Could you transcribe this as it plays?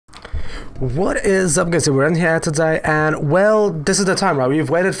What is up, guys? So we're in here today, and well, this is the time, right? We've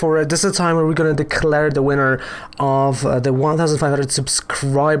waited for it. This is the time where we're gonna declare the winner of the 1,500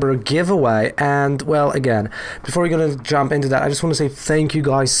 subscriber giveaway. And well, again, before we're gonna jump into that, I just want to say thank you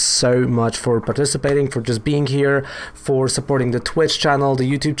guys so much for participating, for just being here, for supporting the Twitch channel,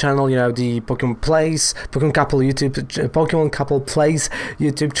 the YouTube channel, you know, the Pokemon Couple Plays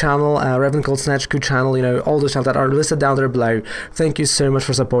YouTube channel, Ravenclaw Snatchku channel, you know, all those channels that are listed down there below. Thank you so much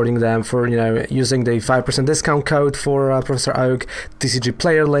for supporting them, for, you know, using the 5% discount code for Professor Oak, TCG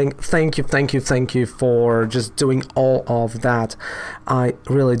player link. Thank you for just doing all of that. I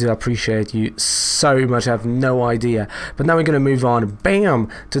really do appreciate you so much. I have no idea. But now we're gonna move on, bam,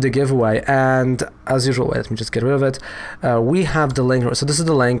 to the giveaway. And as usual, wait, let me just get rid of it. We have the link, so this is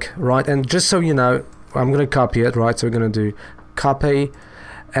the link, right? And just so you know, I'm gonna copy it, right? So we're gonna do copy.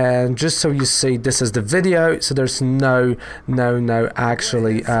 And just so you see, this is the video, so there's no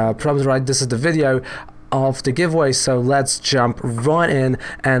actually problems, right? This is the video of the giveaway, so let's jump right in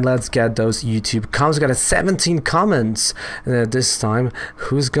and let's get those YouTube comments. We got 17 comments this time.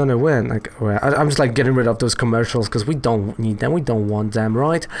 Who's gonna win? Like, well, I'm just like getting rid of those commercials because we don't need them, we don't want them,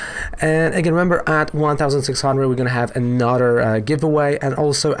 right? And again, remember, at 1,600 we're gonna have another giveaway, and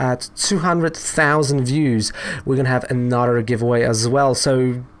also at 200,000 views we're gonna have another giveaway as well.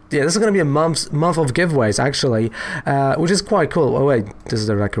 So yeah, this is gonna be a month of giveaways actually, which is quite cool. Oh wait, this is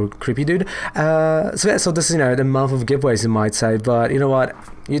like a creepy dude. So yeah, so this is, you know, the month of giveaways, you might say, but you know what?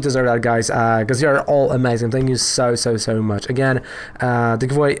 You deserve that, guys, because you're all amazing. Thank you so much. Again, the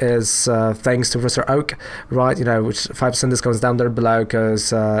giveaway is thanks to Professor Oak, right? You know, which 5% discounts down there below,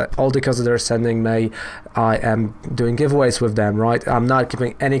 because all the codes that they're sending me, I am doing giveaways with them, right? I'm not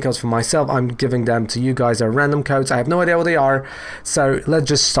giving any codes for myself. I'm giving them to you guys. They're random codes. I have no idea what they are. So let's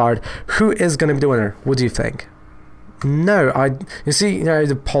just start. Who is going to be the winner? What do you think? No, you see, you know,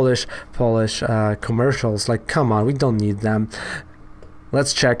 the Polish commercials. Like, come on, we don't need them.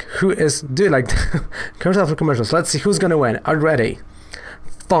 Let's check who is, dude, like, commercials for commercials. Let's see who's gonna win. Are you ready?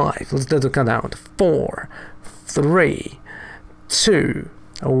 5, let's do the countdown. 4, 3, 2,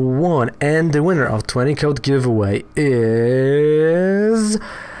 1, and the winner of 20 code giveaway is,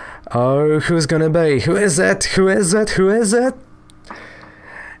 oh, who's gonna be? Who is it? Who is it? Who is it?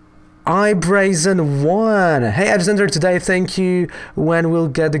 iBrazen1. Hey, I just entered today. Thank you. When we'll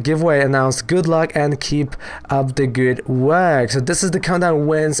get the giveaway announced. Good luck and keep up the good work. So this is the countdown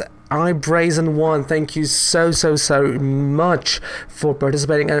wins. iBrazen1, thank you so much for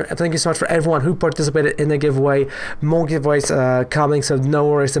participating, and thank you so much for everyone who participated in the giveaway. More giveaways coming, so no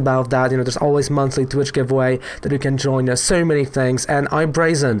worries about that. You know, there's always monthly Twitch giveaway that you can join. There's so many things. And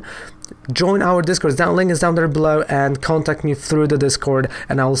iBrazen, join our Discord. That link is down there below, and contact me through the Discord,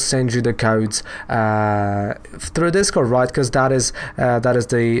 and I'll send you the codes through Discord, right? Because that is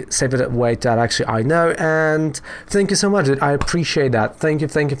the safest way that actually I know. And thank you so much, dude. I appreciate that. Thank you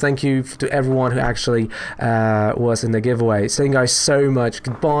to everyone who actually was in the giveaway. Thank you guys so much.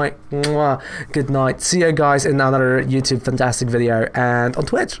 Goodbye. Mwah. Good night. See you guys in another YouTube fantastic video and on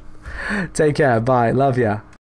Twitch. Take care. Bye. Love ya.